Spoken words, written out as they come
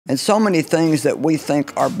And so many things that we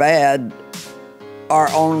think are bad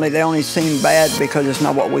they only seem bad because it's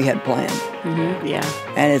not what we had planned. Yeah.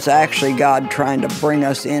 And it's actually God trying to bring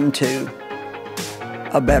us into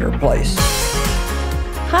a better place.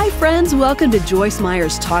 Hi, friends. Welcome to Joyce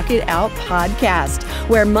Meyer's Talk It Out podcast,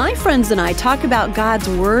 where my friends and I talk about God's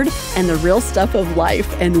Word and the real stuff of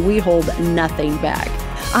life, and we hold nothing back.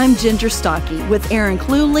 I'm Ginger Stocky with Erin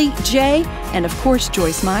Cluley, Jay, and of course,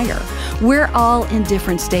 Joyce Meyer. We're all in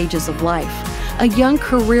different stages of life. A young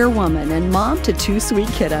career woman and mom to 2 sweet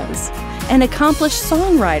kiddos. An accomplished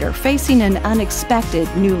songwriter facing an unexpected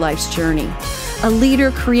new life's journey. A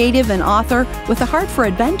leader, creative, and author with a heart for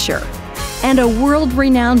adventure. And a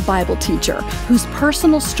world-renowned Bible teacher whose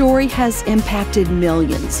personal story has impacted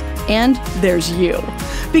millions. And there's you.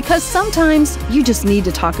 Because sometimes you just need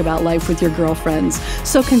to talk about life with your girlfriends.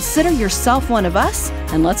 So consider yourself one of us,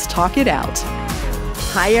 and let's talk it out.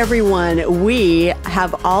 Hi, everyone. We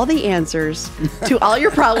have all the answers to all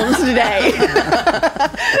your problems today.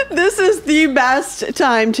 This is the best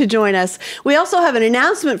time to join us. We also have an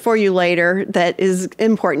announcement for you later that is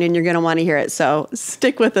important, and you're going to want to hear it. So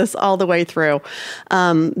stick with us all the way through.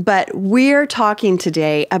 But we're talking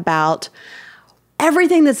today about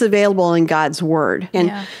everything that's available in God's Word.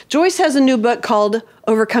 And Joyce has a new book called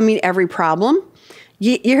Overcoming Every Problem.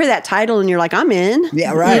 You hear that title and you're like, I'm in.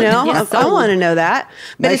 Yeah, right. You know, I want to know that.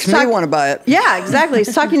 But Makes me want to buy it. Yeah, exactly.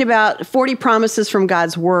 It's talking about 40 promises from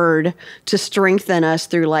God's Word to strengthen us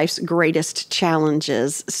through life's greatest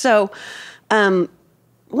challenges. So one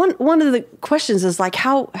of the questions is like,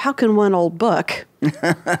 how can one old book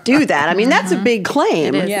do that? I mean, that's a big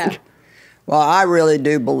claim. It is. Yeah. Well, I really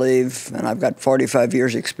do believe, and I've got 45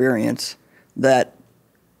 years experience, that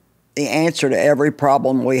the answer to every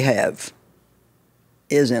problem we have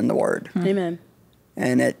is in the Word. Amen.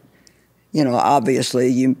 And it, obviously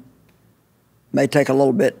you may take a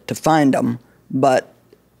little bit to find them, but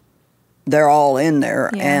they're all in there.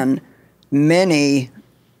 Yeah. And many,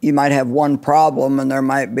 you might have one problem and there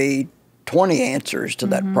might be 20 answers to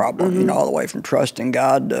that problem, all the way from trusting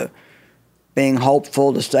God to being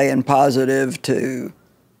hopeful to staying positive to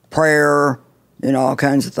prayer, all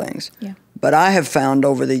kinds of things. Yeah. But I have found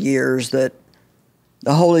over the years that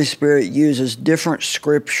the Holy Spirit uses different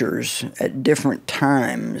scriptures at different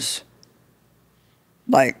times.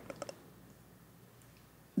 Like,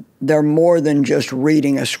 they're more than just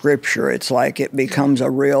reading a scripture. It's like it becomes a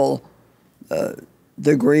real,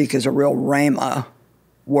 the Greek is a real rhema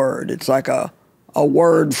word. It's like a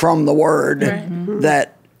word from the Word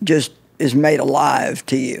that just is made alive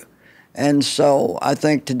to you. And so I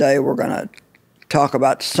think today we're going to talk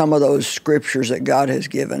about some of those scriptures that God has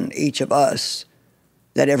given each of us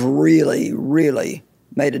that have really, really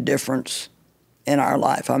made a difference in our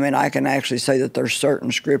life. I mean, I can actually say that there's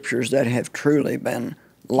certain scriptures that have truly been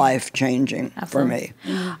life-changing for me.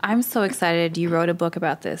 I'm so excited you wrote a book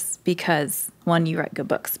about this because, one, you write good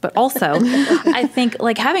books, but also I think,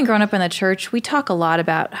 like, having grown up in the church, we talk a lot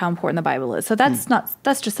about how important the Bible is. So that's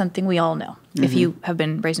just something we all know if you have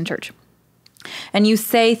been raised in church. And you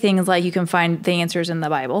say things like you can find the answers in the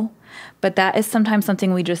Bible, but that is sometimes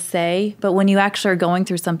something we just say. But when you actually are going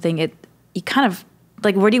through something, you kind of,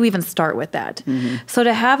 like, where do you even start with that? So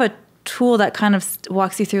to have a tool that kind of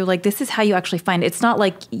walks you through, like, this is how you actually find it. It's not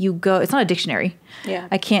like it's not a dictionary. Yeah.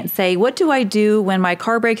 I can't say, what do I do when my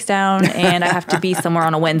car breaks down and I have to be somewhere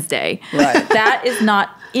on a Wednesday? Right. That is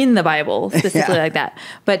not in the Bible specifically like that.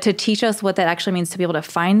 But to teach us what that actually means to be able to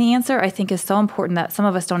find the answer, I think is so important that some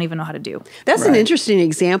of us don't even know how to do. That's an interesting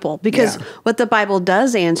example because what the Bible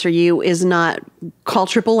does answer you is not call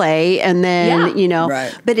AAA and then,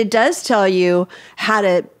 but it does tell you how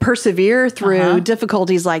to persevere through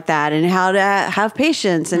difficulties like that and how to have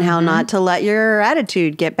patience and how not to let your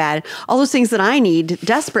attitude get bad. All those things that I need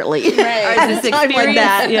desperately. Right. At a time like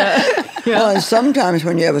that. Well, and sometimes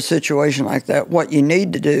when you have a situation like that, what you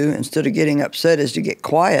need to do instead of getting upset is to get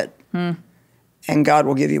quiet, and God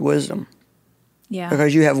will give you wisdom. Yeah.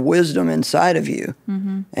 Because you have wisdom inside of you,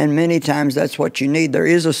 and many times that's what you need. There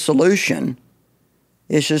is a solution.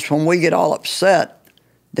 It's just when we get all upset,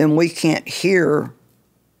 then we can't hear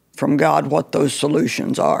from God what those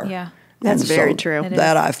solutions are. Yeah. That's very true.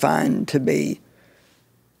 That I find to be,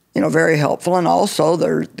 very helpful. And also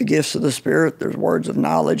there's the gifts of the Spirit. There's words of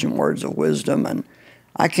knowledge and words of wisdom. And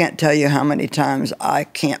I can't tell you how many times I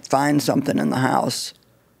can't find something in the house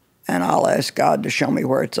and I'll ask God to show me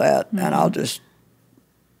where it's at, and I'll just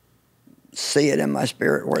see it in my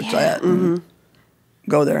spirit where it's at and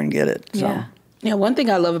go there and get it. So. Yeah, one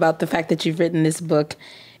thing I love about the fact that you've written this book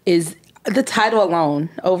is the title alone,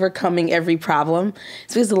 Overcoming Every Problem.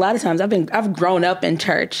 It's because a lot of times I've grown up in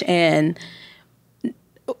church, and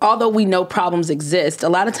although we know problems exist, a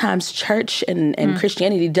lot of times church and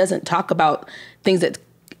Christianity doesn't talk about things that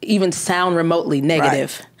even sound remotely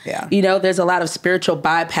negative. Right. Yeah. You know, there's a lot of spiritual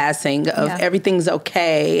bypassing of everything's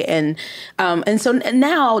okay. And so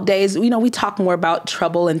nowadays, you know, we talk more about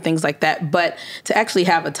trouble and things like that. But to actually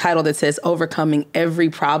have a title that says overcoming every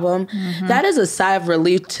problem, that is a sigh of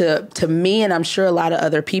relief to me, and I'm sure a lot of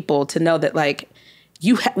other people, to know that, like,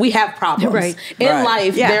 we have problems. In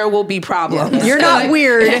life, there will be problems. Yeah. You're not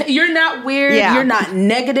weird. You're not weird. Yeah. You're not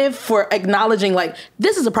negative for acknowledging, like,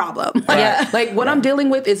 this is a problem. Like what I'm dealing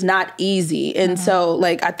with is not easy. And so,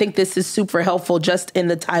 like, I think this is super helpful just in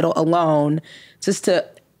the title alone, just to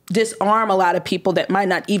disarm a lot of people that might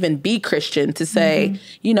not even be Christian, to say,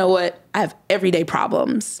 you know what, I have everyday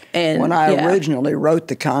problems. And when I originally wrote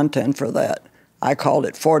the content for that, I called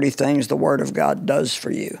it 40 Things the Word of God Does for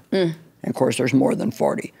You. And of course, there's more than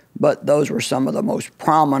 40, but those were some of the most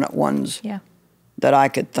prominent ones that I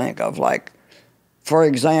could think of. Like, for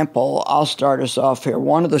example, I'll start us off here.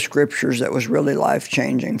 One of the scriptures that was really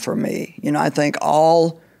life-changing for me, you know, I think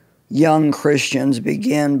all young Christians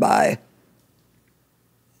begin by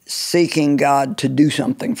seeking God to do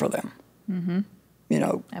something for them. You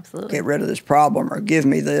know, get rid of this problem, or give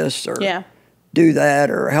me this, or do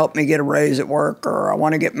that, or help me get a raise at work, or I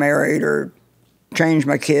want to get married, or change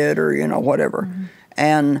my kid, or, you know, whatever.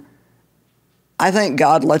 And I think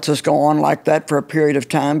God lets us go on like that for a period of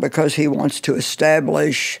time because he wants to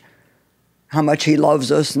establish how much he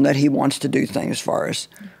loves us and that he wants to do things for us.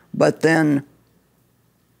 But then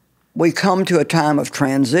we come to a time of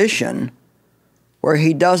transition where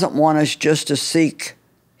he doesn't want us just to seek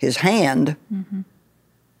his hand,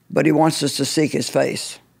 but he wants us to seek his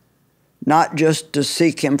face. Not just to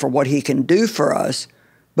seek him for what he can do for us,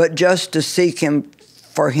 but just to seek him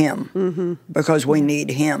for him, because we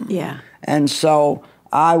need him. And so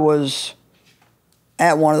I was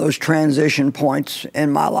at one of those transition points in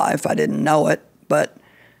my life. I didn't know it, but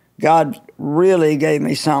God really gave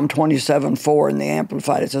me Psalm 27:4 in the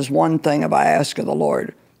Amplified. It says, "One thing have I asked of the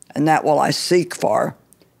Lord, and that will I seek for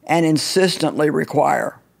and insistently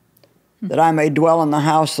require, that I may dwell in the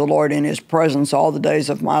house of the Lord in his presence all the days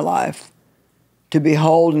of my life, to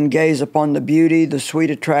behold and gaze upon the beauty, the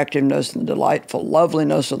sweet attractiveness, and the delightful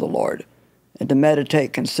loveliness of the Lord, and to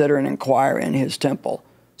meditate, consider, and inquire in his temple."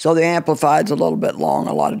 So the Amplified's a little bit long,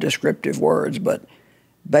 a lot of descriptive words, but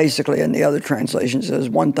basically in the other translation it says,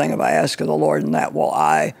 "One thing have I asked of the Lord, and that will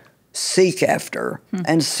I seek after."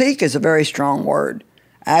 And seek is a very strong word.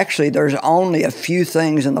 Actually, there's only a few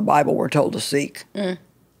things in the Bible we're told to seek.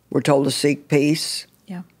 We're told to seek peace.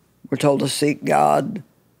 We're told to seek God.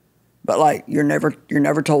 But, like, you're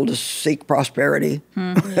never told to seek prosperity.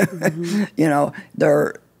 You know,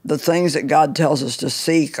 the things that God tells us to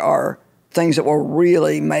seek are things that will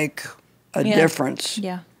really make a difference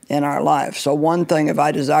in our life. So one thing have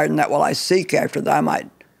I desired, and that will I seek after, that I might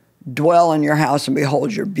dwell in your house and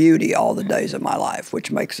behold your beauty all the days of my life,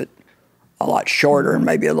 which makes it a lot shorter and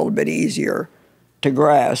maybe a little bit easier to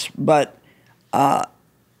grasp. But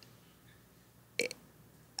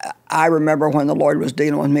I remember when the Lord was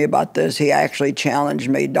dealing with me about this, he actually challenged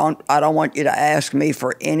me, I don't want you to ask me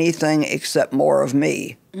for anything except more of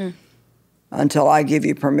me until I give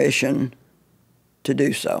you permission to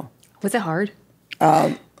do so. Was it hard?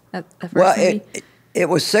 It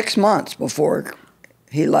was 6 months before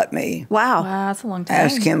he let me Wow, that's a long time.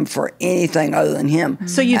 ask him for anything other than him.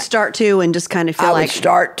 So you'd start to and just kind of feel I like... would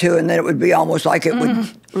start to, and then it would be almost like it would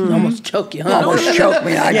almost choke you. almost choke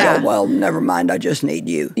me. I'd go, well, never mind, I just need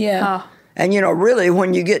you. And, you know, really,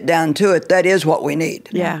 when you get down to it, that is what we need.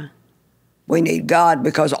 We need God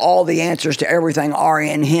because all the answers to everything are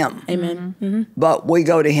in him. Amen. But we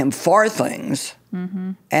go to him for things.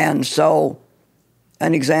 And so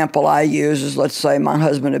an example I use is, let's say my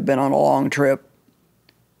husband had been on a long trip,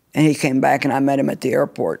 and he came back and I met him at the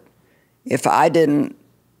airport. If I didn't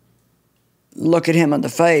look at him in the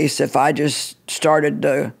face, if I just started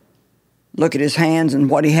to look at his hands and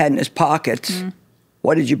what he had in his pockets,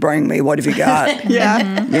 what did you bring me? What have you got?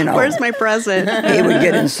 You know, where's my present? he would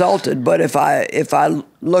get insulted. But if I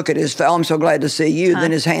look at his face, I'm so glad to see you,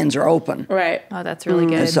 then his hands are open. Right. Oh, that's really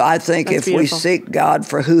good. And so I think That's if we beautiful. seek God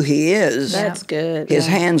for who he is, That's good. his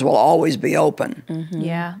hands will always be open.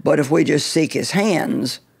 Yeah. But if we just seek his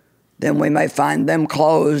hands, then we may find them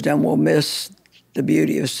closed and we'll miss the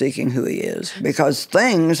beauty of seeking who he is. Because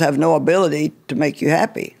things have no ability to make you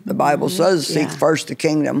happy. The Bible says, seek first the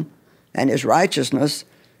kingdom and his righteousness,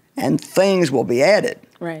 and things will be added.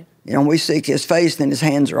 Right. You know, when we seek his face, then his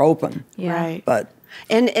hands are open. Right. But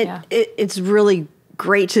And it's really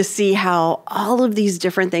great to see how all of these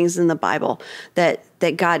different things in the Bible that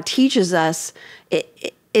God teaches us,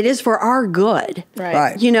 it is for our good.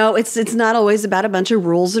 Right. You know, it's not always about a bunch of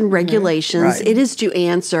rules and regulations. Right. It is to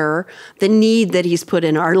answer the need that he's put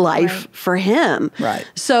in our life for him. Right.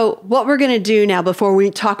 So what we're going to do now, before we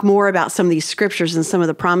talk more about some of these scriptures and some of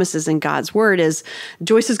the promises in God's word, is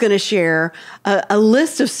Joyce is going to share a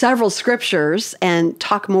list of several scriptures and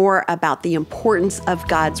talk more about the importance of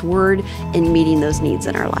God's word in meeting those needs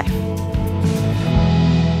in our life.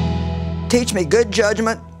 Teach me good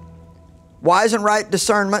judgment, wise and right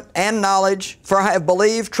discernment, and knowledge, for I have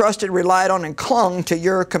believed, trusted, relied on, and clung to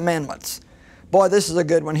your commandments. Boy, this is a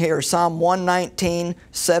good one here. Psalm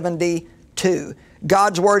 119:72.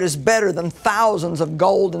 God's word is better than thousands of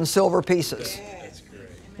gold and silver pieces.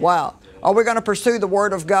 Wow. Are we going to pursue the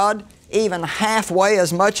word of God even halfway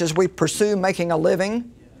as much as we pursue making a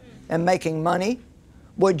living and making money?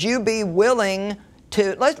 Would you be willing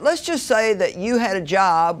to, let's just say that you had a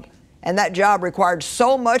job and that job required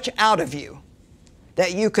so much out of you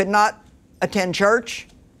that you could not attend church,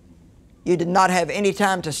 you did not have any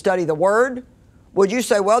time to study the Word. Would you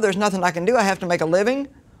say, well, there's nothing I can do, I have to make a living?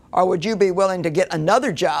 Or would you be willing to get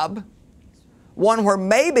another job, one where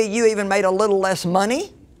maybe you even made a little less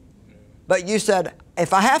money, but you said,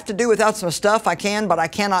 if I have to do without some stuff, I can, but I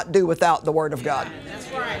cannot do without the Word of God.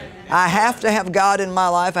 That's right. I have to have God in my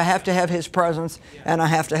life, I have to have His presence, and I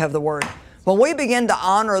have to have the Word. When we begin to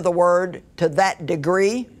honor the Word to that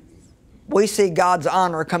degree, we see God's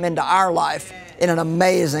honor come into our life in an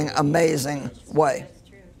amazing, amazing way.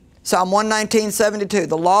 Psalm 119:72,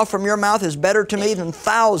 the law from your mouth is better to me than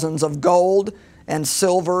thousands of gold and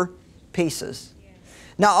silver pieces.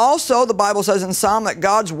 Now also the Bible says in Psalm that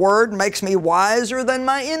God's Word makes me wiser than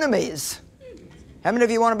my enemies. How many of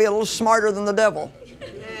you want to be a little smarter than the devil?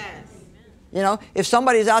 You know, if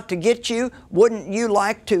somebody's out to get you, wouldn't you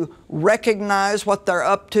like to recognize what they're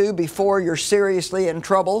up to before you're seriously in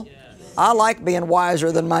trouble? Yes. I like being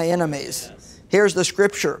wiser than my enemies. Yes. Here's the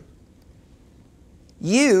scripture.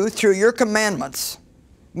 You, through your commandments,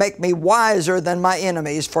 make me wiser than my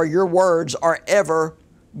enemies, for your words are ever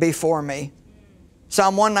before me.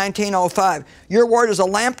 Psalm 119:05. Your word is a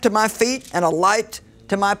lamp to my feet and a light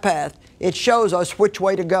to my path. It shows us which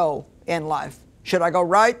way to go in life. Should I go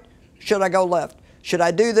right? Should I go left? Should I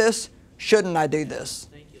do this? Shouldn't I do this?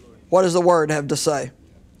 What does the Word have to say?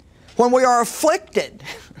 When we are afflicted,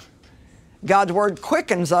 God's Word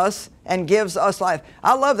quickens us and gives us life.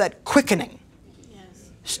 I love that quickening. Yes.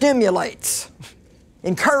 Stimulates,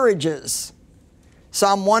 encourages.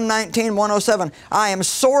 Psalm 119:107, I am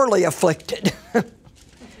sorely afflicted.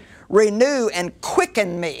 Renew and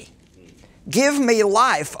quicken me. Give me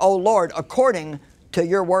life, O Lord, according to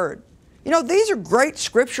your word. You know, these are great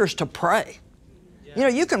scriptures to pray. You know,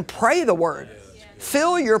 you can pray the Word.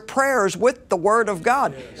 Fill your prayers with the Word of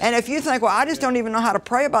God. And if you think, well, I just don't even know how to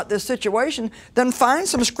pray about this situation, then find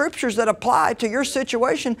some scriptures that apply to your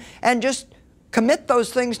situation and just commit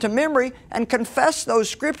those things to memory and confess those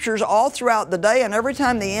scriptures all throughout the day. And every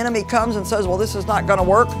time the enemy comes and says, well, this is not going to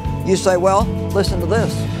work, you say, well, listen to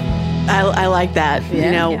this. I like that. Yeah,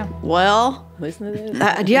 you know, well... Listen to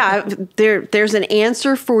this. There's an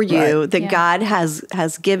answer for you right. that God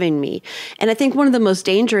has given me. And I think one of the most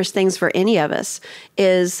dangerous things for any of us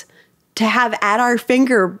is to have at our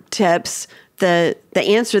fingertips the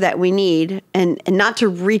answer that we need and not to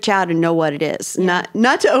reach out and know what it is. Not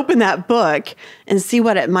to open that book and see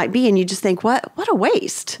what it might be. And you just think, what a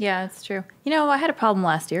waste. Yeah, it's true. You know, I had a problem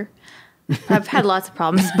last year. I've had lots of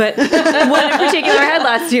problems, but one in particular I had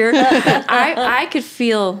last year. I could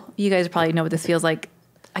feel, you guys probably know what this feels like.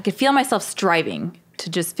 I could feel myself striving to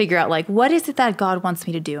just figure out, like, what is it that God wants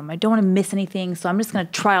me to do? I don't want to miss anything, so I'm just going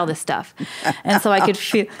to try all this stuff. And so I could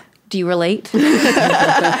feel, do you relate? Do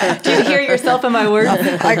you hear yourself in my words?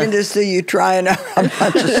 I can just see you trying a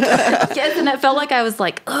bunch of stuff. Yes, and it felt like I was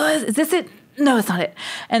like, oh, is this it? No, it's not it.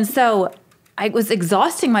 And so I was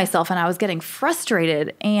exhausting myself and I was getting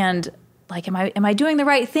frustrated and like, am I doing the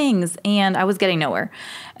right things? And I was getting nowhere.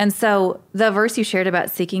 And so the verse you shared about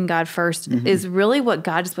seeking God first is really what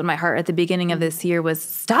God just put in my heart at the beginning of this year was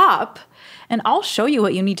stop and I'll show you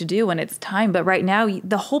what you need to do when it's time. But right now,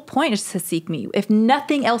 the whole point is to seek me. If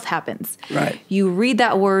nothing else happens, you read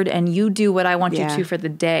that word and you do what I want you to for the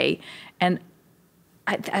day. And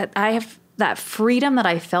I have that freedom that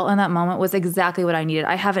I felt in that moment was exactly what I needed.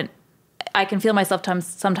 I can feel myself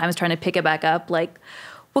sometimes trying to pick it back up like,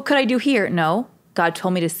 what could I do here? No, God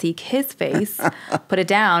told me to seek His face, put it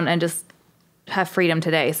down, and just have freedom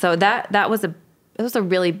today. So it was a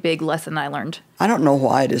really big lesson I learned. I don't know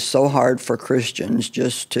why it is so hard for Christians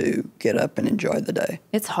just to get up and enjoy the day.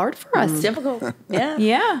 It's hard for us. It's difficult. Yeah.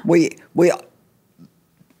 Yeah.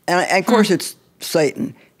 And of course it's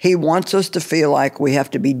Satan. he wants us to feel like we have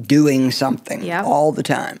to be doing something all the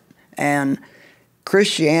time. And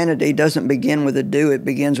Christianity doesn't begin with a do, it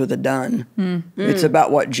begins with a done. It's about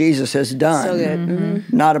what Jesus has done, So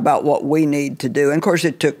good. not about what we need to do. And of course,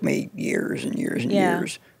 it took me years and years and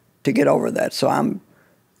years to get over that. So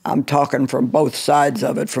I'm talking from both sides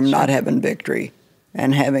of it, from not having victory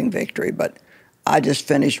and having victory. But I just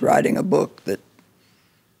finished writing a book that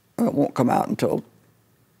won't come out until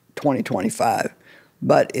 2025.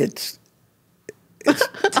 But it's I'm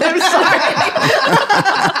sorry.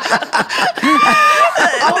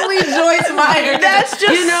 Only Joyce Meyer. That's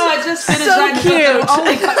just I just finished so writing cute. It'll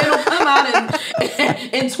come out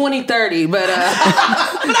in 2030, but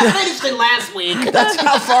I finished it last week. That's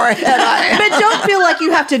how far ahead I am. But don't feel like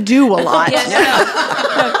you have to do a lot. Yeah,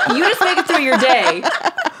 no. You just make it through your day.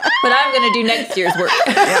 But I'm going to do next year's work.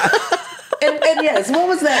 And yes, what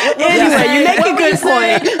was that? Anyway, you make a good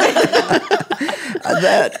point.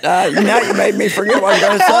 Now you made me forget what I was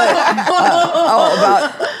going to say.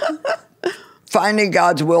 About finding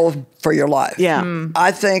God's will for your life. Yeah.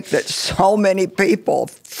 I think that so many people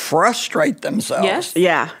frustrate themselves. Yes.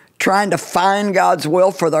 Yeah. Trying to find God's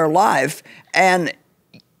will for their life, and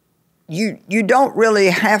you don't really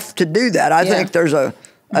have to do that. I think there's a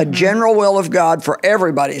general will of God for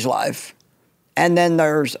everybody's life, and then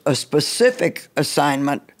there's a specific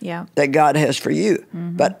assignment that God has for you.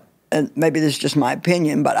 But and maybe this is just my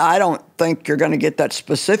opinion, but I don't think you're going to get that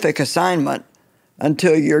specific assignment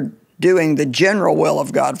until you're doing the general will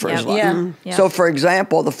of God for his life. So, for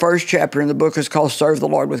example, the first chapter in the book is called Serve the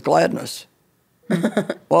Lord with Gladness.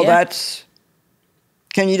 Well, that's,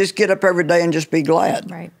 can you just get up every day and just be glad?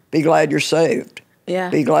 Right. Be glad you're saved. Yeah.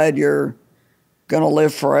 Be glad you're going to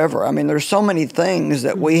live forever. I mean, there's so many things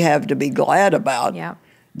that we have to be glad about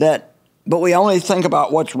but we only think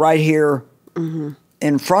about what's right here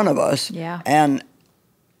in front of us. Yeah. And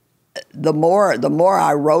the more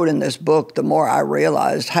I wrote in this book, the more I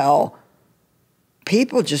realized how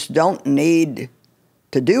people just don't need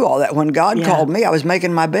to do all that. When God called me, I was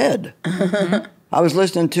making my bed. I was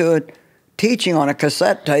listening to a teaching on a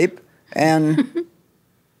cassette tape, and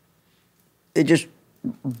it just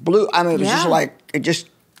blew. I mean, it was just like, it just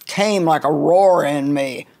came like a roar in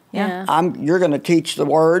me. Yeah. You're going to teach the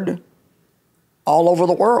word all over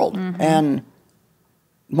the world. And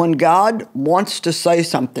when God wants to say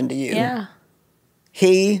something to you,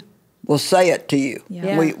 he will say it to you.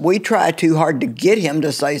 We try too hard to get him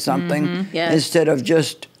to say something instead of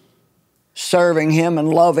just serving him and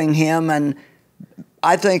loving him. And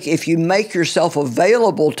I think if you make yourself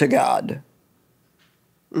available to God,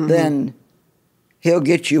 then he'll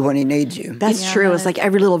get you when he needs you. That's true. It's like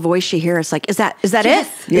every little voice you hear, it's like, is that it?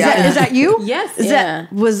 Yeah. Is that you? Yes. Is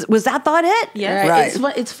that was that thought it? Yes.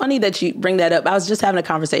 Right. It's funny that you bring that up. I was just having a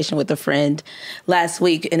conversation with a friend last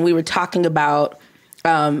week, and we were talking about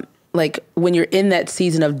like when you're in that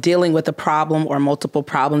season of dealing with a problem or multiple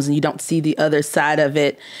problems and you don't see the other side of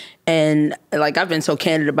it. And like, I've been so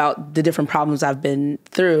candid about the different problems I've been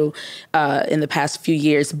through in the past few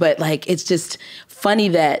years. But like, it's just funny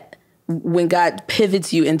that when God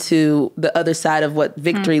pivots you into the other side of what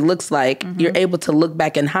victory looks like, you're able to look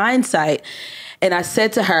back in hindsight. And I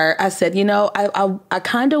said to her, I said, I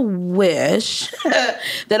kind of wish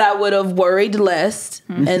that I would have worried less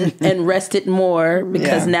and rested more,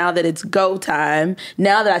 because now that it's go time,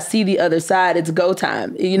 now that I see the other side, it's go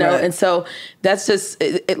time, Right. And so that's just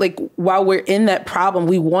like, while we're in that problem,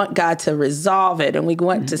 we want God to resolve it, and we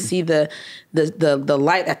want to see the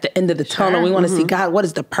light at the end of the tunnel. We want to see, God, what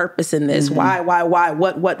is the purpose in this? Why? What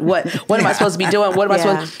am I supposed to be doing? What am I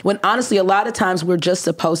supposed? When honestly, a lot of times we're just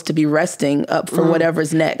supposed to be resting up for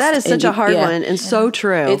whatever's next. That is such a hard one, and so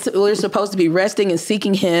true. We're supposed to be resting and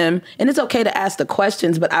seeking him, and it's okay to ask the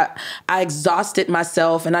questions, but I exhausted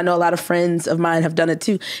myself, and I know a lot of friends of mine have done it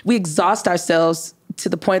too. We exhaust ourselves to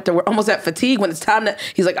the point that we're almost at fatigue when it's time to,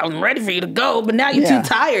 he's like, I'm ready for you to go, but now you're too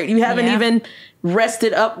tired. You haven't even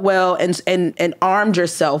rested up well and armed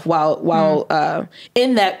yourself while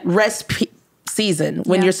in that rest season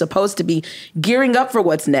when you're supposed to be gearing up for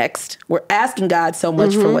what's next. We're asking God so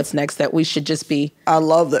much for what's next that we should just be. I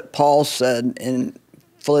love that Paul said in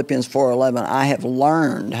Philippians 4:11, I have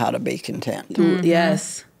learned how to be content.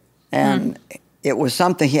 Yes. And it was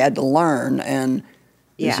something he had to learn, and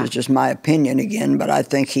this is just my opinion again, but I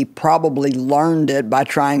think he probably learned it by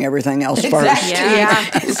trying everything else first.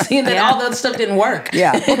 Seeing that all the other stuff didn't work. Paul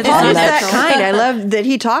is that kind. I love that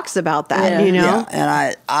he talks about that, Yeah.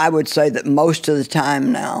 And I would say that most of the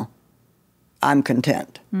time now, I'm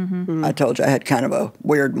content. I told you I had kind of a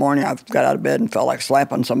weird morning. I got out of bed and felt like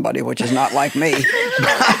slapping somebody, which is not like me. But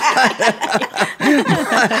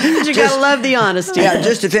you got to love the honesty. Yeah,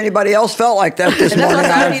 just if anybody else felt like that this morning.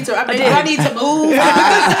 I need to move.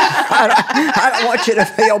 I don't want you to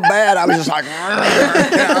feel bad. I was just like,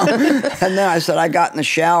 And then I said, I got in the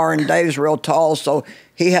shower, and Dave's real tall, so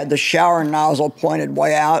he had the shower nozzle pointed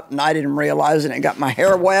way out, and I didn't realize it. It got my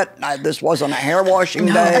hair wet. This wasn't a hair washing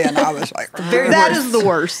day, and I was like, That is the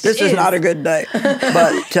worst. This is not a good day.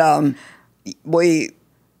 But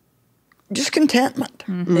just contentment.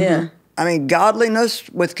 Yeah. I mean, godliness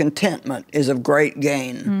with contentment is of great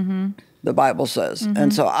gain, the Bible says.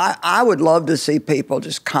 And so I would love to see people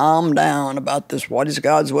just calm down about this. What is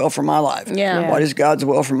God's will for my life? Yeah. What is God's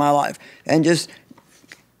will for my life? And just,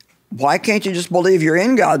 why can't you just believe you're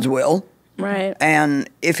in God's will? Right. And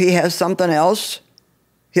if he has something else,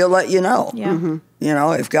 he'll let you know. Yeah. You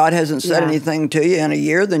know, if God hasn't said anything to you in a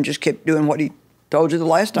year, then just keep doing what he told you the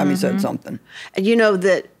last time he said something. You know,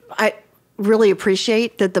 that I really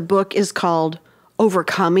appreciate that the book is called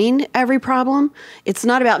Overcoming Every Problem. It's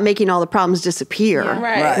not about making all the problems disappear. Yeah.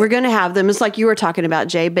 Right. We're going to have them. It's like you were talking about,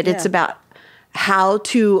 Jay, but it's about how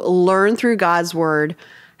to learn through God's word,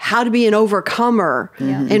 how to be an overcomer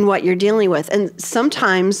in what you're dealing with. And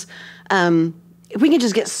sometimes we can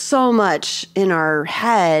just get so much in our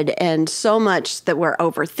head and so much that we're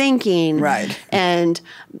overthinking. Right. And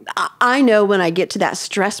I know when I get to that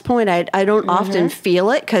stress point, I don't often feel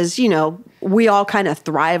it because, you know, we all kind of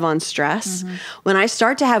thrive on stress. When I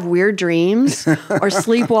start to have weird dreams or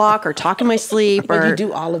sleepwalk or talk in my sleep. But or you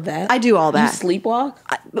do all of that? I do all that. You sleepwalk?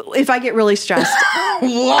 If I get really stressed,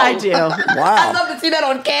 I do. Wow. I'd love to see that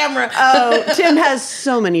on camera. Oh, Tim has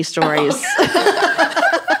so many stories.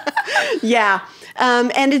 Yeah.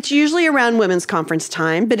 And it's usually around women's conference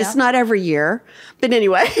time, but it's not every year. But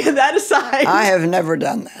anyway, that aside. I have never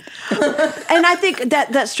done that. And I think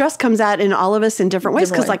that stress comes out in all of us in different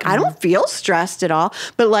ways because, like, I don't feel stressed at all.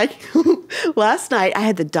 But, like, last night I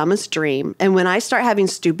had the dumbest dream. And when I start having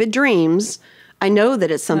stupid dreams, I know that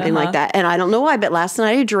it's something like that. And I don't know why, but last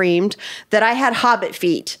night I dreamed that I had hobbit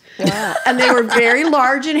feet. Wow. And they were very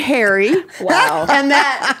large and hairy. Wow. And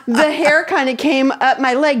that the hair kind of came up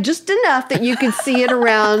my leg just enough that you could see it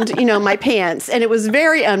around, you know, my pants. And it was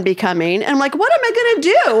very unbecoming. And I'm like, what am I going to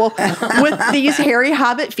do with these hairy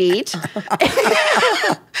hobbit feet?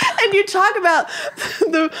 And you talk about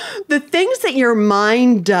the things that your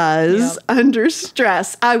mind does under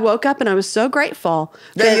stress. I woke up and I was so grateful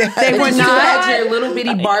that they were not your little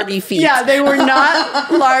bitty Barbie feet. Yeah, they were not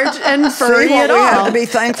large and furry See what at we all. have to be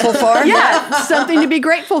thankful for? Yeah, something to be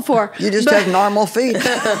grateful for. You just have normal feet. And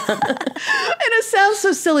it sounds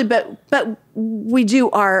so silly, but we do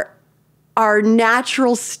our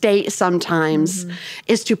natural state sometimes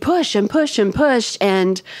is to push and push and push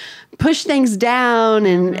and push things down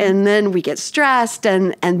and then we get stressed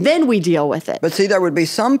and then we deal with it. But see, there would be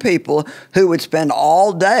some people who would spend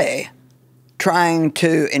all day trying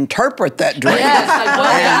to interpret that dream. Yes, like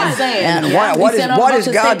what is God saying? And Yeah. what is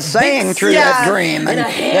God saying through that dream? In a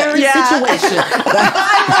hairy situation.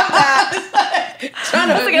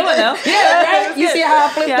 That's a good one, though. Yeah, right? You see how I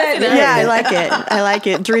flipped that? Yeah, I like it. I like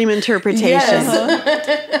it. Dream interpretation.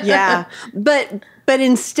 Yes. Yeah. But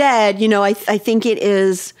instead, you know, I think it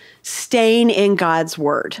is staying in God's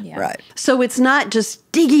word. Yeah. Right. So it's not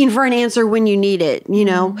just digging for an answer when you need it. You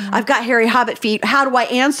know, I've got hairy hobbit feet. How do I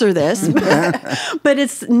answer this? But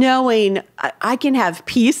it's knowing I can have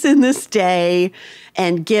peace in this day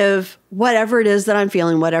and give whatever it is that I'm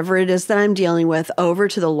feeling, whatever it is that I'm dealing with over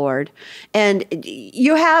to the Lord. And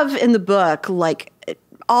you have in the book, like,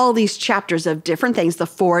 all these chapters of different things, the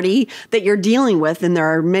 40 that you're dealing with, and there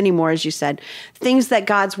are many more, as you said, things that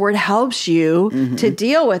God's word helps you to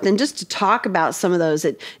deal with. And just to talk about some of those,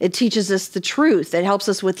 it teaches us the truth. It helps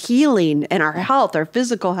us with healing and our health, our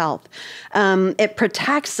physical health. It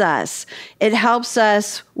protects us. It helps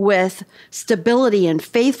us with stability and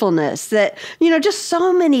faithfulness, that, you know, just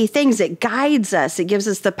so many things. It guides us. It gives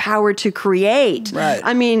us the power to create. Right.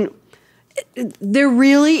 I mean, there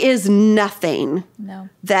really is nothing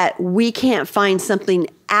that we can't find something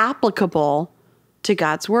applicable to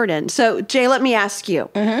God's word in. So, Jay, let me ask you,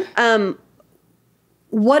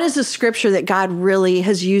 what is a scripture that God really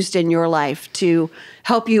has used in your life to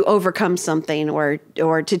help you overcome something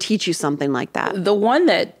or to teach you something like that? The one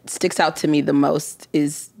that sticks out to me the most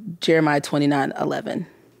is Jeremiah 29:11.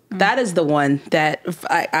 That is the one that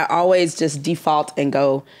I always just default and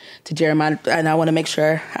go to Jeremiah, and I want to make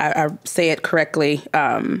sure I say it correctly.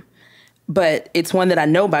 but it's one that I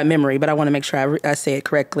know by memory, but I want to make sure I say it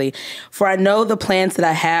correctly. For I know the plans that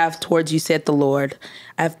I have towards you, said the Lord.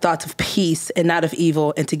 I have thoughts of peace and not of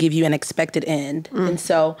evil, and to give you an expected end. And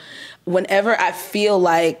so whenever I feel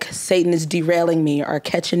like Satan is derailing me or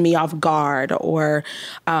catching me off guard, or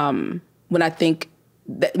when I think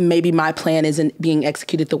that maybe my plan isn't being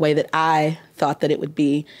executed the way that I thought that it would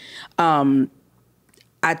be,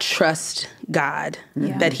 I trust God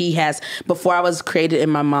that he has, before I was created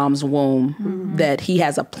in my mom's womb, that he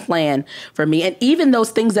has a plan for me. And even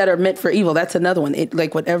those things that are meant for evil, that's another one.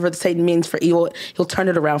 Like whatever Satan means for evil, he'll turn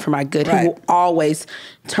it around for my good. Right. He will always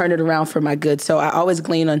turn it around for my good. So I always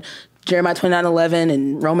glean on Jeremiah 29:11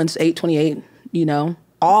 and Romans 8:28, you know,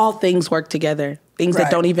 all things work together. Things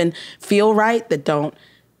that don't even feel right, that don't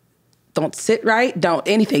sit right, don't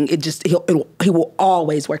anything. It just, he will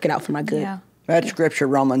always work it out for my good. Yeah. That scripture,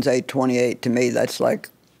 Romans 8:28, to me, that's like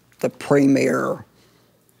the premier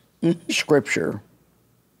scripture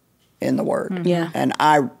in the Word. Yeah. And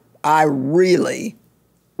I really,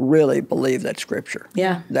 really believe that scripture.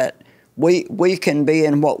 Yeah. That we can be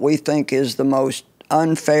in what we think is the most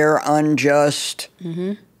unfair, unjust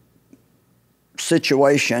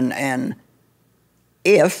situation, and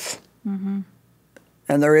if, and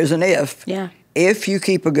there is an if you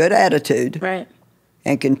keep a good attitude, Right.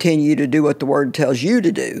 and continue to do what the Word tells you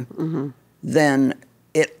to do, then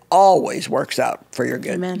it always works out for your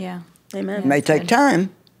good. Amen. Yeah. Amen. It may take time,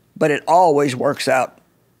 but it always works out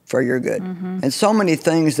for your good. And so many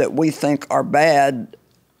things that we think are bad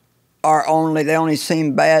they only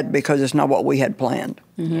seem bad because it's not what we had planned.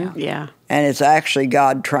 Yeah. And it's actually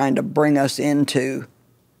God trying to bring us into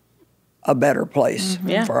a better place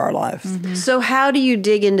for our life. So how do you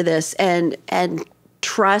dig into this and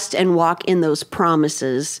trust and walk in those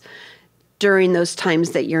promises during those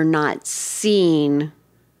times that you're not seeing,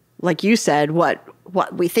 like you said, what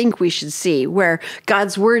we think we should see, where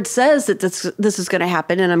God's word says that this is going to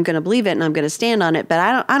happen and I'm going to believe it and I'm going to stand on it, but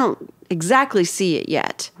I don't exactly see it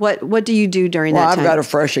yet. What do you do during that time? Well, I've got a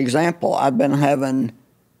fresh example. I've been having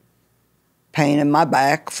pain in my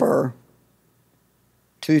back for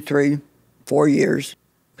 2, 3, 4 years.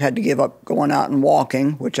 Had to give up going out and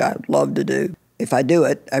walking, which I love to do. If I do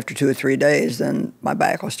it after 2 or 3 days, then my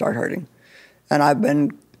back will start hurting. And I've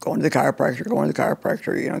been going to the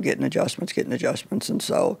chiropractor, you know, getting adjustments. And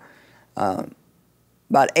so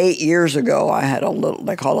about 8 years ago, I had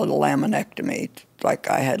they call it a laminectomy. It's like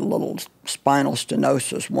I had a little spinal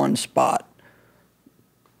stenosis, one spot,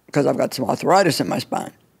 because I've got some arthritis in my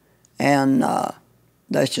spine. And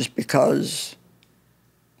that's just because,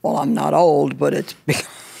 well, I'm not old, but it's because...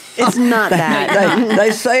 It's not that.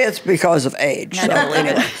 They say it's because of age. So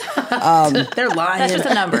anyway, They're lying. That's just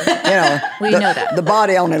a number. you know, We know that. the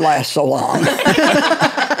body only lasts so long.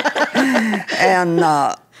 And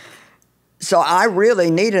so I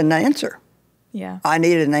really needed an answer. Yeah. I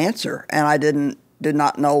needed an answer, and I did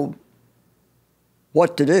not know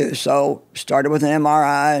what to do. So started with an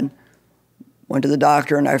MRI and went to the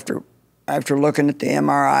doctor. And after looking at the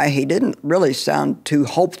MRI, he didn't really sound too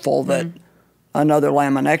hopeful that another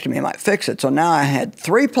laminectomy might fix it. So now I had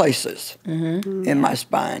 3 places in my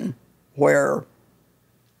spine where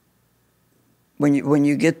when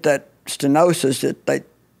you get that stenosis,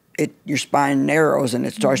 your spine narrows and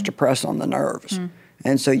it starts to press on the nerves.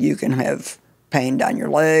 And so you can have pain down your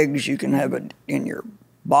legs, you can have it in your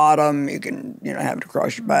bottom, you can have it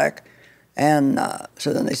across your back. And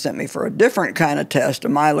so then they sent me for a different kind of test, a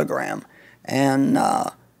myelogram. And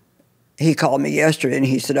he called me yesterday and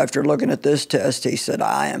he said, after looking at this test, he said,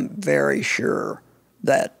 I am very sure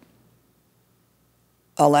that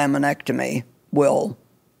a laminectomy will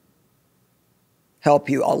help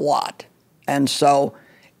you a lot. And so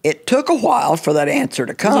it took a while for that answer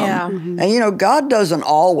to come. Yeah. And, God doesn't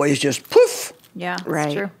always just poof. Yeah, Right.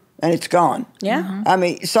 that's true. And it's gone. Yeah. I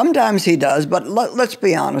mean, sometimes he does, but let's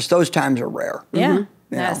be honest, those times are rare. Yeah. you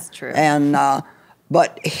That's know. true. And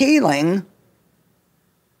but healing,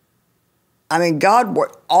 I mean,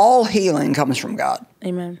 all healing comes from God.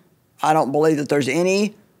 Amen. I don't believe that there's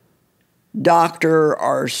any doctor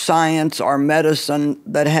or science or medicine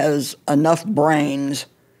that has enough brains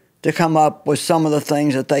to come up with some of the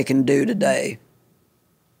things that they can do today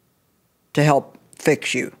to help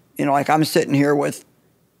fix you. Like I'm sitting here with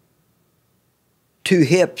 2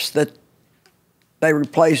 hips that they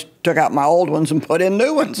took out my old ones and put in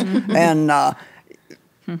new ones. And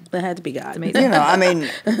That had to be God. I mean,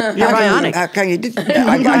 how can you do?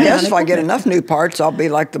 I guess if I get enough new parts, I'll be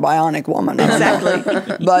like the bionic woman. Exactly.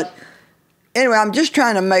 But anyway, I'm just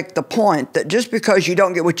trying to make the point that just because you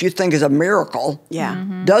don't get what you think is a miracle,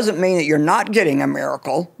 Yeah. doesn't mean that you're not getting a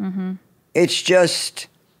miracle. It's just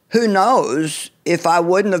who knows if I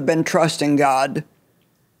wouldn't have been trusting God,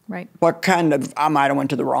 Right. what kind of, I might have went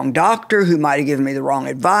to the wrong doctor who might have given me the wrong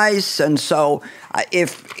advice. And so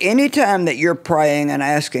if anytime that you're praying and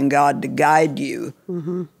asking God to guide you,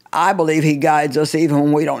 I believe he guides us even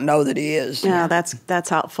when we don't know that he is. Yeah, that's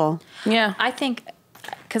helpful. Yeah. I think,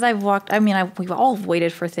 because we've all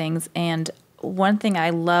waited for things. And one thing I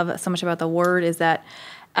love so much about the Word is that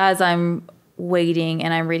as I'm waiting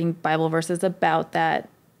and I'm reading Bible verses about that,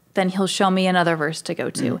 then he'll show me another verse to go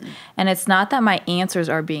to. And it's not that my answers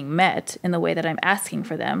are being met in the way that I'm asking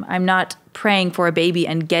for them. I'm not praying for a baby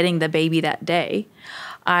and getting the baby that day.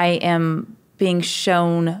 I am being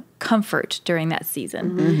shown comfort during that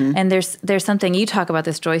season. And there's something, you talk about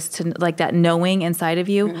this, Joyce, to like that knowing inside of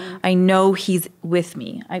you. I know he's with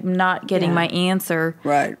me. I'm not getting my answer,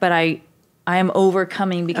 Right. but I am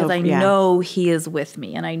overcoming because I know he is with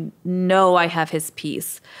me and I know I have his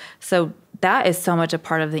peace. So that is so much a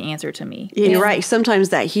part of the answer to me. Yeah, you're right. Sometimes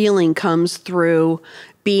that healing comes through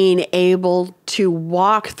being able to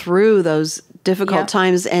walk through those difficult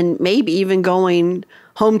times and maybe even going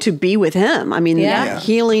home to be with him. I mean,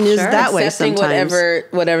 healing is that way Accepting sometimes.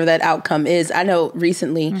 whatever that outcome is. I know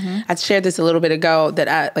recently, I shared this a little bit ago, that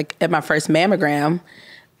I, like at my first mammogram,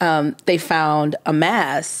 they found a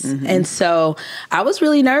mass. And so I was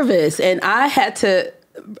really nervous and I had to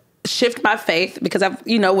shift my faith because I've,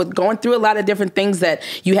 with going through a lot of different things that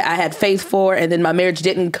I had faith for, and then my marriage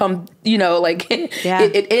didn't come,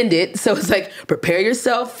 it ended. So it's like, prepare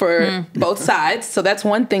yourself for both sides. So that's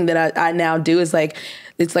one thing that I now do is like,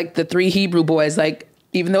 it's like the 3 Hebrew boys, like,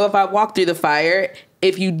 even though if I walk through the fire,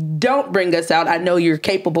 if you don't bring us out, I know you're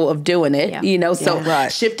capable of doing it, So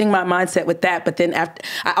shifting my mindset with that. But then after,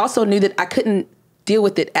 I also knew that I couldn't deal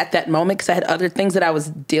with it at that moment because I had other things that I was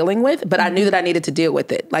dealing with, but I knew that I needed to deal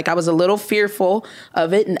with it. Like I was a little fearful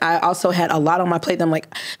of it. And I also had a lot on my plate. I'm like,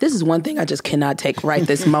 this is one thing I just cannot take right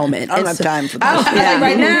this moment. I don't have time for that. Like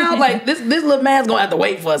right now, like this little man's going to have to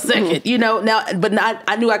wait for a second,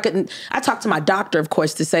 I knew I couldn't. I talked to my doctor, of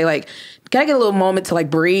course, to say like, can I get a little moment to like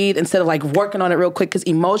breathe instead of like working on it real quick? Because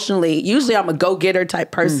emotionally, usually I'm a go-getter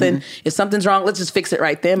type person. If something's wrong, let's just fix it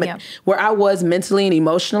right then. But where I was mentally and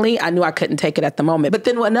emotionally, I knew I couldn't take it at the moment. But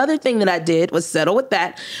then another thing that I did was settle with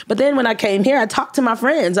that. But then when I came here, I talked to my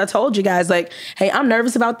friends. I told you guys like, hey, I'm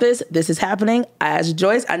nervous about this. This is happening. I asked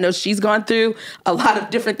Joyce. I know she's gone through a lot of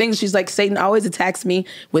different things. She's like, Satan always attacks me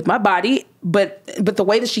with my body. But the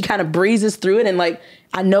way that she kind of breezes through it and like,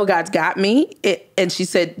 I know God's got me. And she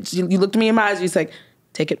said, you looked at me in my eyes, she's like,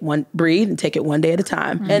 breathe and take it one day at a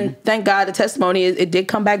time. And thank God the testimony, it did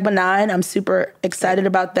come back benign. I'm super excited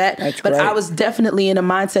about that. That's but great. I was definitely in a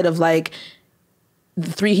mindset of like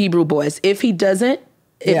the 3 Hebrew boys. If he doesn't,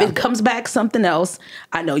 if it comes back something else,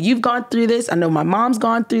 I know you've gone through this. I know my mom's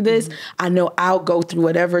gone through this. I know I'll go through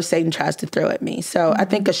whatever Satan tries to throw at me. So I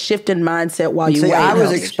think a shift in mindset while you wait. I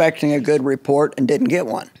was expecting a good report and didn't get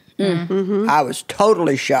one. I was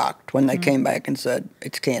totally shocked when they came back and said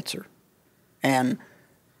it's cancer. And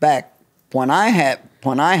back when I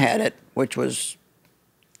had it, which was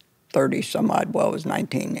 30 some odd, well, it was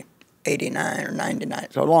 1989 or 99,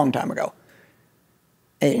 so a long time ago.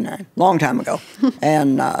 89, long time ago.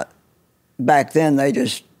 And back then they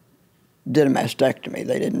just did a mastectomy.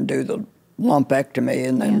 They didn't do the lumpectomy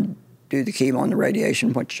and then do the chemo and the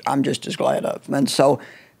radiation, which I'm just as glad of. And so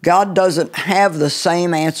God doesn't have the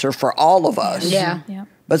same answer for all of us. Yeah.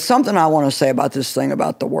 But something I want to say about this thing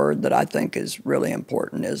about the Word that I think is really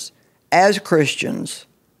important is, as Christians,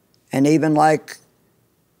 and even like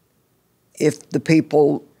if the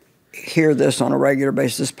people hear this on a regular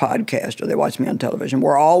basis, podcast, or they watch me on television,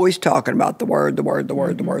 we're always talking about the Word, the Word, the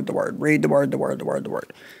Word, the Word, the Word. Read the Word, the Word, the Word, the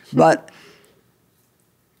Word. But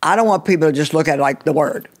I don't want people to just look at it like the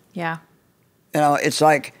Word. Yeah. It's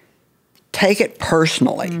like, take it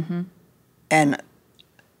personally and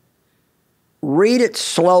read it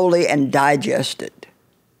slowly and digest it.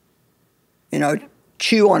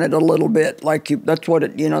 Chew on it a little bit. That's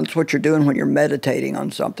what that's what you're doing when you're meditating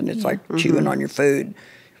on something. It's like chewing on your food.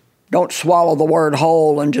 Don't swallow the word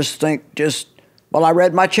whole and just think, well, I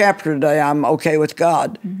read my chapter today, I'm okay with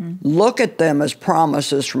God. Look at them as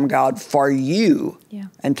promises from God for you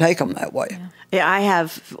and take them that way. Yeah, I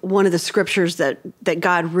have one of the scriptures that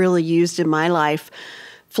God really used in my life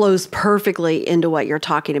flows perfectly into what you're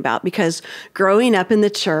talking about, because growing up in the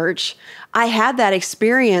church, I had that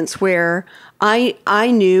experience where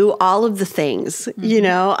I knew all of the things.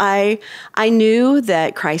 I knew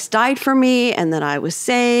that Christ died for me and that I was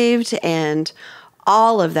saved and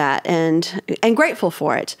all of that, and grateful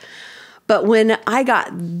for it. But when I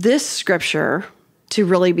got this scripture, to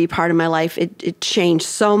really be part of my life. It changed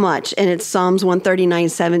so much. And it's Psalms 139,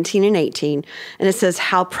 17 and 18. And it says,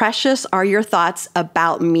 how precious are your thoughts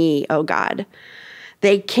about me, O God.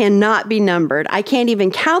 They cannot be numbered. I can't even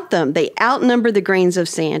count them. They outnumber the grains of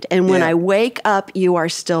sand. And when I wake up, you are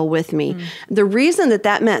still with me. The reason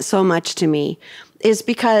that meant so much to me is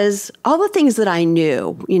because all the things that I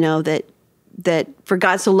knew, that for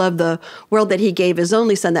God so loved the world that he gave his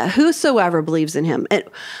only son, that whosoever believes in him. And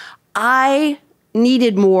I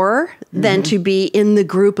needed more than to be in the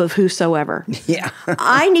group of whosoever. Yeah.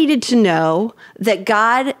 I needed to know that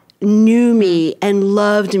God knew me and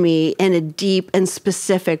loved me in a deep and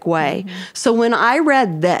specific way. So when I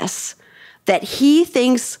read this, that he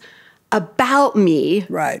thinks about me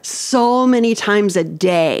so many times a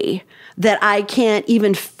day that I can't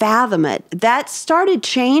even fathom it, that started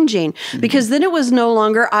changing, because then it was no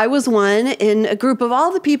longer I was one in a group of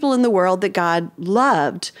all the people in the world that God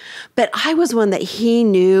loved, but I was one that he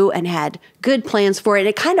knew and had good plans for it.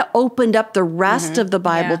 It kind of opened up the rest of the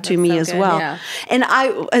Bible to me as well. Yeah. And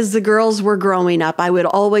I, as the girls were growing up, I would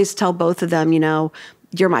always tell both of them,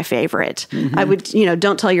 you're my favorite. I would,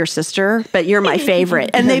 don't tell your sister, but you're my favorite.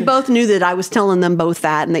 And they both knew that I was telling them both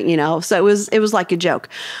that, and that, so it was like a joke.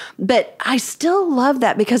 But I still love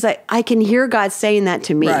that because I can hear God saying that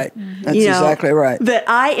to me. Right. That's exactly right. That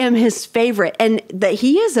I am his favorite, and that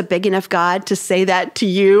he is a big enough God to say that to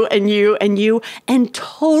you and you and you and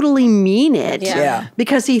totally mean it. Yeah.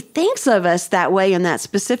 Because he thinks of us that way and that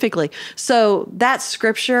specifically. So that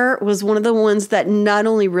scripture was one of the ones that not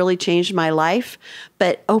only really changed my life,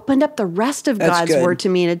 but opened up the rest of God's word to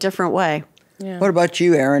me in a different way. Yeah. What about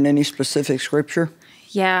you, Erin? Any specific scripture?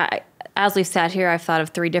 Yeah. As we've sat here, I've thought of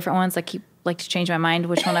 3 different ones. I like to change my mind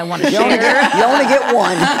which one I want to share. You only get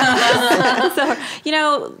one.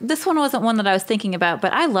 So, this one wasn't one that I was thinking about,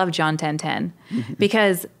 but I love John 10:10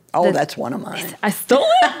 because... Oh, that's one of mine. I stole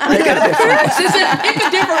it? Pick a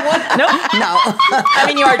different one. Nope. No. I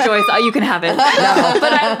mean, you are Joyce. You can have it. No.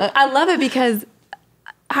 But I love it because...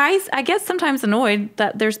 I get sometimes annoyed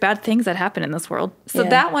that there's bad things that happen in this world. So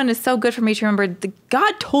that one is so good for me to remember.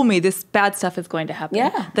 God told me this bad stuff is going to happen.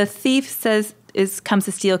 Yeah. The thief comes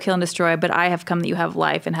to steal, kill, and destroy, but I have come that you have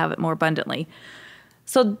life and have it more abundantly.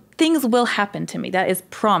 So things will happen to me. That is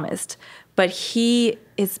promised. But he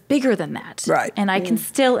is bigger than that. Right. And I can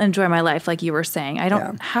still enjoy my life, like you were saying. I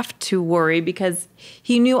don't have to worry because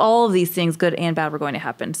he knew all of these things, good and bad, were going to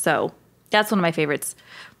happen. So that's one of my favorites.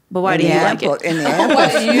 But why do you like it? In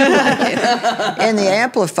the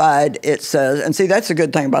Amplified, it says, and see, that's a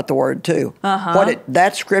good thing about the word too.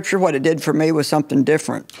 That scripture, what it did for me was something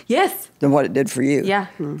different. Yes. Than what it did for you. Yeah.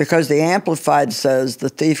 Because the Amplified says, the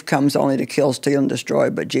thief comes only to kill, steal, and destroy.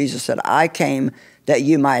 But Jesus said, I came that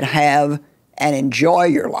you might have and enjoy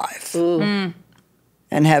your life. And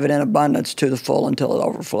have it in abundance to the full until it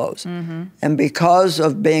overflows. And because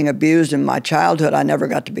of being abused in my childhood, I never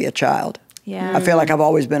got to be a child. Yeah. I feel like I've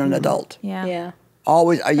always been an adult. Yeah.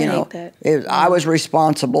 Always, I was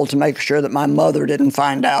responsible to make sure that my mother didn't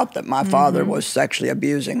find out that my father was sexually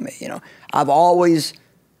abusing me. I've always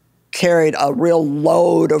carried a real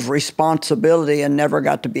load of responsibility and never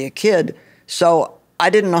got to be a kid. So I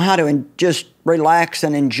didn't know how to just relax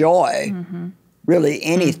and enjoy really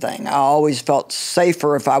anything. I always felt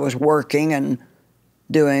safer if I was working and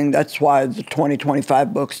doing. That's why the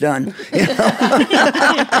 2025 book's done.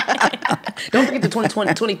 Don't forget the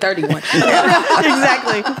 2030 one.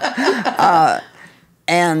 Exactly.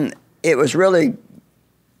 And it was really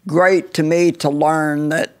great to me to learn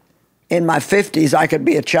that in my 50s I could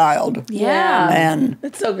be a child. Yeah. And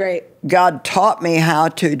that's so great. God taught me how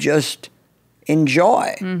to just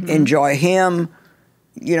enjoy him.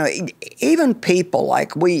 Even people,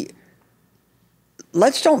 like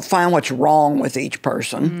let's don't find what's wrong with each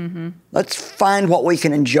person. Let's find what we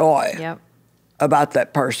can enjoy about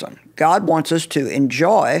that person. God wants us to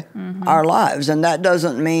enjoy our lives, and that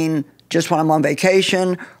doesn't mean just when I'm on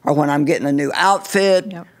vacation or when I'm getting a new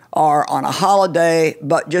outfit or on a holiday,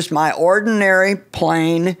 but just my ordinary,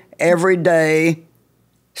 plain, everyday,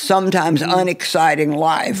 sometimes unexciting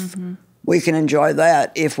life. We can enjoy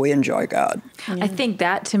that if we enjoy God. I think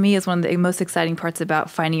that, to me, is one of the most exciting parts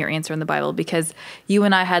about finding your answer in the Bible, because you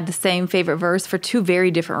and I had the same favorite verse for 2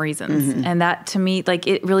 very different reasons. And that, to me,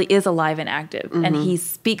 it really is alive and active. And he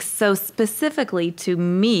speaks so specifically to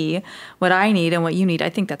me what I need and what you need.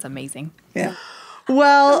 I think that's amazing. Yeah.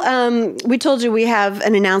 Well, we told you we have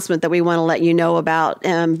an announcement that we want to let you know about.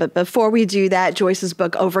 But before we do that, Joyce's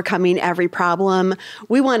book, Overcoming Every Problem,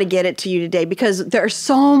 we want to get it to you today because there's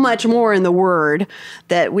so much more in the Word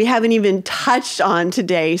that we haven't even touched on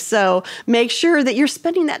today. So make sure that you're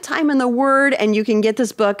spending that time in the Word, and you can get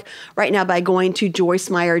this book right now by going to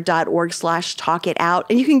joycemeyer.org/talkitout,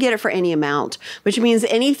 and you can get it for any amount, which means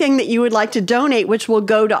anything that you would like to donate, which will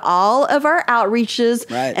go to all of our outreaches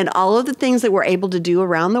and all of the things that we're able to do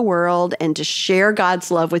around the world and to share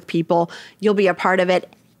God's love with people. You'll be a part of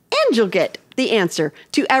it, and you'll get the answer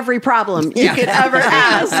to every problem you could ever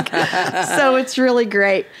ask. So it's really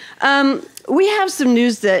great. We have some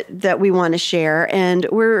news that we want to share, and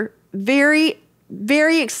we're very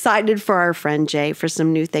excited for our friend Jay for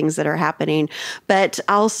some new things that are happening. But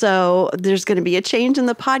also, there's going to be a change in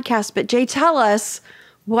the podcast. But Jay, tell us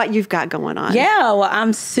what you've got going on. Yeah, well,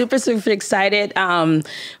 I'm super, super excited.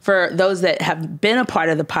 For those that have been a part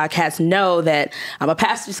of the podcast know that I'm a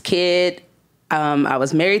pastor's kid. I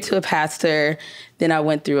was married to a pastor. Then I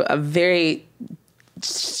went through a very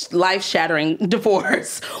life-shattering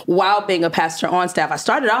divorce while being a pastor on staff. I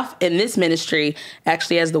started off in this ministry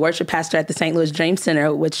actually as the worship pastor at the St. Louis Dream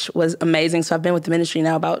Center, which was amazing. So I've been with the ministry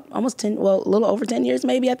now about a little over 10 years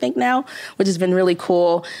maybe, I think now, which has been really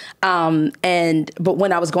cool. But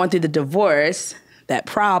when I was going through the divorce, that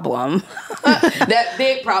problem, that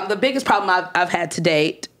big problem, the biggest problem I've had to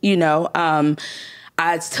date,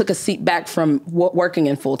 I took a seat back from working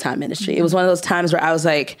in full-time ministry. It was one of those times where I was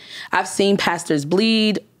like, I've seen pastors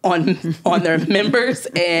bleed on their members,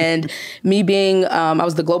 and me being, I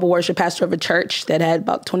was the global worship pastor of a church that had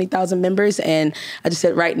about 20,000 members, and I just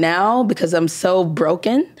said, right now, because I'm so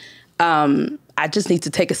broken, I just need to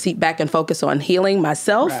take a seat back and focus on healing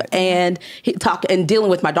myself and dealing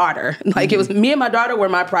with my daughter. Like it was me and my daughter were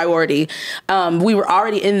my priority. We were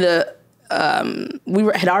already in the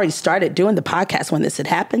had already started doing the podcast when this had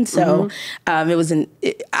happened. So I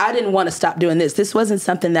didn't want to stop doing this. This wasn't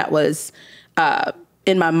something that was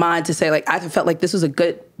in my mind to say, like, I felt like this was a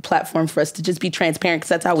good platform for us to just be transparent, because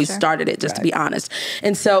that's how we started it, just to be honest.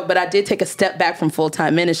 And so, but I did take a step back from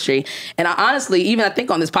full-time ministry. And I honestly, even I think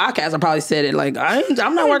on this podcast, I probably said it like,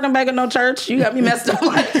 I'm not working back at no church. You got me messed up.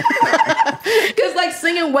 Like, because like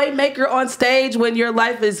singing Waymaker on stage when your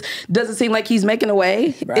life doesn't seem like he's making a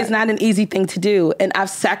way, it's not an easy thing to do. And I've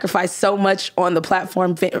sacrificed so much on the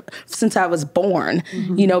platform since I was born,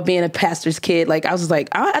 being a pastor's kid. Like I was like,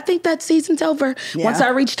 I think that season's over. Once I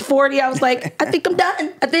reached 40, I was like, I think I'm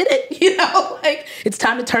done. I did it, like it's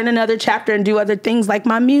time to turn another chapter and do other things like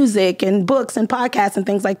my music and books and podcasts and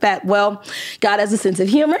things like that. Well, God has a sense of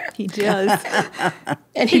humor. He does.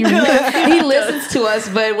 And he listens to us,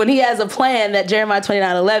 but when he has a plan that Jeremiah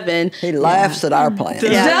 29:11, he laughs at our plan.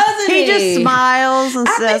 Doesn't he? He just smiles and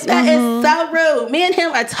says, that is so rude. Me and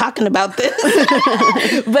him are talking about this.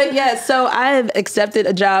 But yeah, so I have accepted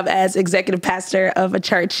a job as executive pastor of a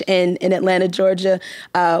church in Atlanta, Georgia,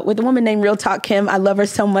 with a woman named Real Talk Kim. I love her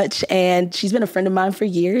so much, and she's been a friend of mine for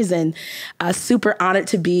years, and super honored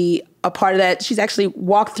to be a part of that. She's actually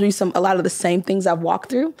walked through a lot of the same things I've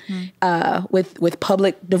walked through with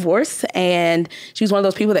public divorce, and she was one of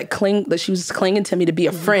those people that she was clinging to me to be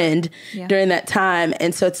a friend during that time.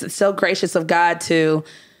 And so it's so gracious of God to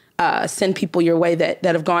send people your way that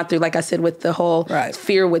have gone through, like I said, with the whole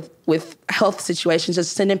fear with health situations,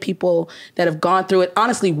 just sending people that have gone through it,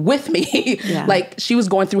 honestly, with me. Like she was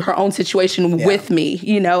going through her own situation with me,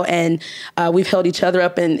 and we've held each other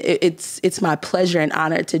up, and it's my pleasure and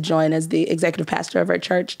honor to join as the executive pastor of our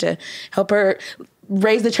church to help her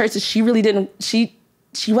raise the church that she really didn't,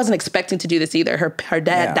 she wasn't expecting to do this either. Her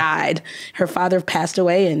dad died. Her father passed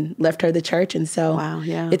away and left her the church. And so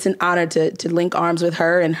it's an honor to link arms with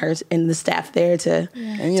her and the staff there to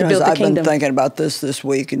build the I've kingdom. been thinking about this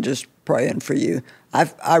week and just praying for you.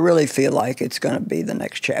 I really feel like it's going to be the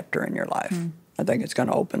next chapter in your life. I think it's going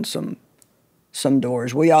to open some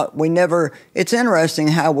doors. We never. It's interesting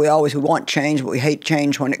how we want change, but we hate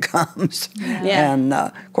change when it comes. And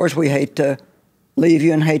of course, we hate to leave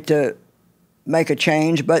you and hate to make a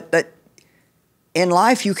change, but that in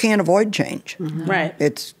life you can't avoid change. Right.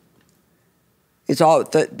 It's all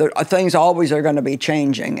things always are going to be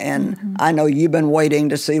changing, and I know you've been waiting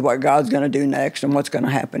to see what God's going to do next and what's going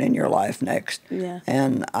to happen in your life next.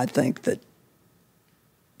 And I think that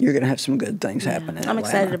you're going to have some good things happen in Atlanta. I'm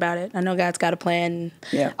excited about it. I know God's got a plan.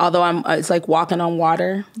 Although it's like walking on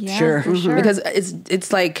water. Sure. Because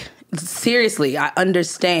it's like seriously, I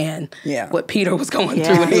understand what Peter was going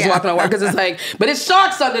through when he was walking on water, because it's like, but it's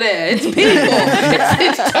sharks under there. It's people.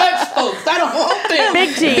 it's church folks. I don't want them.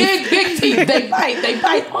 Big teeth. Big teeth. They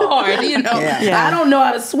bite hard, you know. I don't know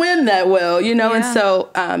how to swim that well, you know. And so,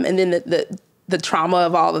 and then the trauma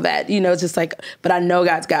of all of that, you know, it's just like, but I know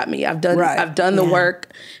God's got me. I've done the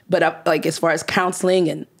work, but like as far as counseling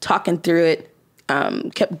and talking through it,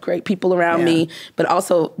 kept great people around me, but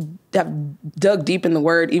also have dug deep in the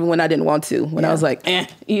word even when I didn't want to. When I was like,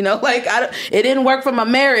 you know, like it didn't work for my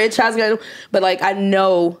marriage. But like I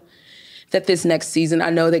know that this next season, I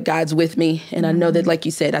know that God's with me, and I know that, like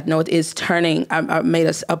you said, I know it is turning. I made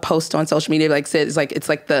a post on social media, like said, it's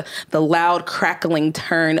like the loud crackling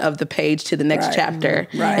turn of the page to the next chapter,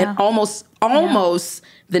 and almost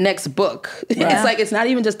the next book. It's like, it's not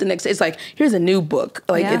even just the next, it's like, here's a new book.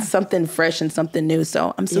 Like it's something fresh and something new.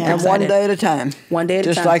 So I'm super excited. One day at a time. One day at a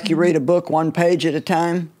time. Just like you read a book one page at a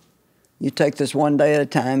time, you take this one day at a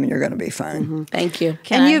time and you're going to be fine. Thank you.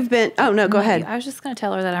 You've been, go ahead. I was just going to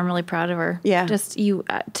tell her that I'm really proud of her. Yeah. Just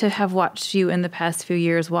to have watched you in the past few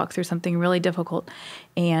years walk through something really difficult.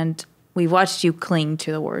 And we've watched you cling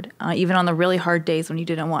to the word. Even on the really hard days when you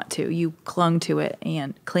didn't want to, you clung to it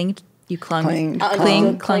and You clung. Cling.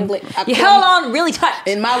 You held on really tight.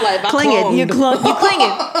 In my life, I cling clung. it. You clung. You cling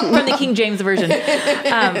it from the King James version.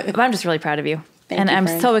 But I'm just really proud of you. Thank you, I'm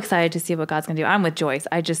friend. so excited to see what God's going to do. I'm with Joyce.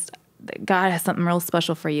 God has something real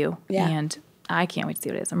special for you. Yeah. And I can't wait to see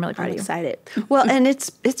what it is. I'm really proud of you. Excited. Well, and it's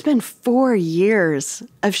been 4 years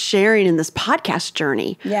of sharing in this podcast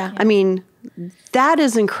journey. Yeah. I mean, that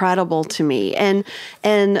is incredible to me. And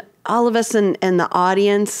all of us in the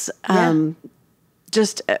audience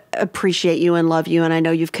just appreciate you and love you. And I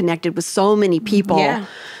know you've connected with so many people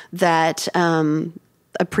that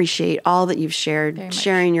appreciate all that you've shared,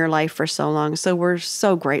 sharing your life for so long. So we're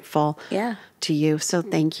so grateful to you. So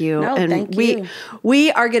thank you. No, thank you.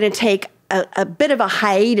 We are going to take a bit of a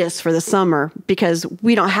hiatus for the summer because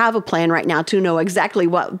we don't have a plan right now to know exactly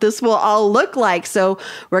what this will all look like. So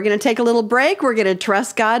we're going to take a little break. We're going to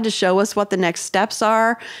trust God to show us what the next steps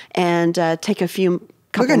are and take a few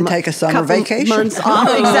we're going to take a summer vacation. Months off,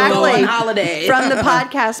 exactly. On holiday. From the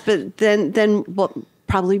podcast, but then we'll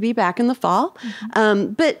probably be back in the fall.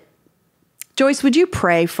 But Joyce, would you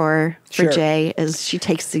pray for Jay as she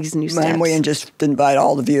takes these new steps? And we just invite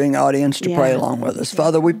all the viewing audience to pray along with us.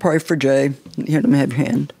 Father, we pray for Jay. Here, let me have your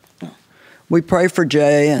hand. We pray for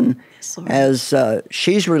Jay, and as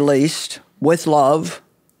she's released with love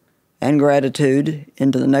and gratitude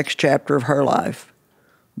into the next chapter of her life,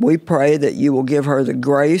 we pray that you will give her the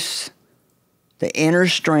grace, the inner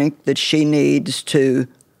strength that she needs to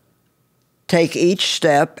take each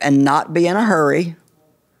step and not be in a hurry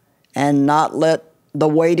and not let the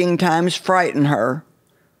waiting times frighten her,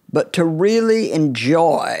 but to really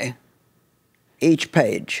enjoy each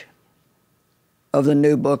page of the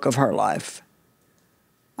new book of her life.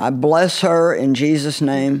 I bless her in Jesus'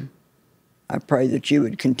 name. I pray that you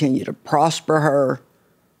would continue to prosper her,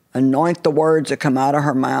 anoint the words that come out of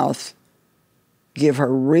her mouth, give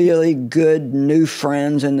her really good new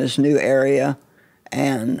friends in this new area,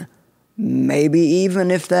 and maybe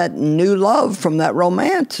even if that new love from that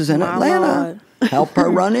romance is in Atlanta, help her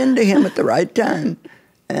run into him at the right time.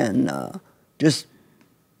 And just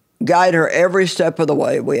guide her every step of the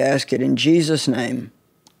way. We ask it in Jesus' name.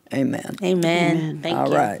 Amen. Amen. Thank you.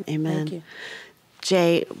 All right. Amen. Thank you.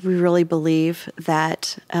 Jay, we really believe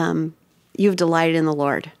that you've delighted in the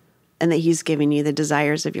Lord and that he's giving you the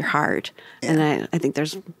desires of your heart. Yeah. And I think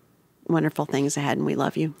there's wonderful things ahead, and we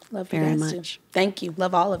love you very much. Too. Thank you.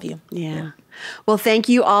 Love all of you. Yeah. Well, thank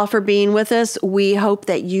you all for being with us. We hope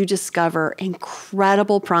that you discover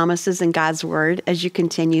incredible promises in God's Word as you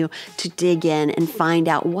continue to dig in and find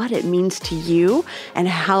out what it means to you and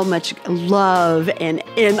how much love and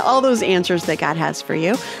all those answers that God has for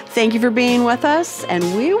you. Thank you for being with us, and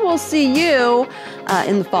we will see you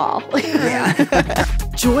in the fall.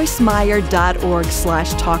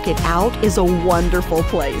 JoyceMeyer.org/talkitout is a wonderful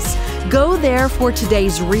place. Go there for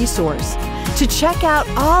today's resource, to check out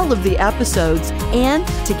all of the episodes, and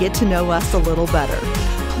to get to know us a little better.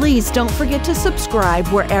 Please don't forget to subscribe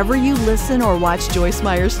wherever you listen or watch Joyce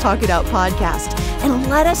Meyer's Talk It Out podcast, and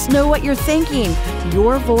let us know what you're thinking.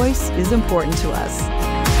 Your voice is important to us.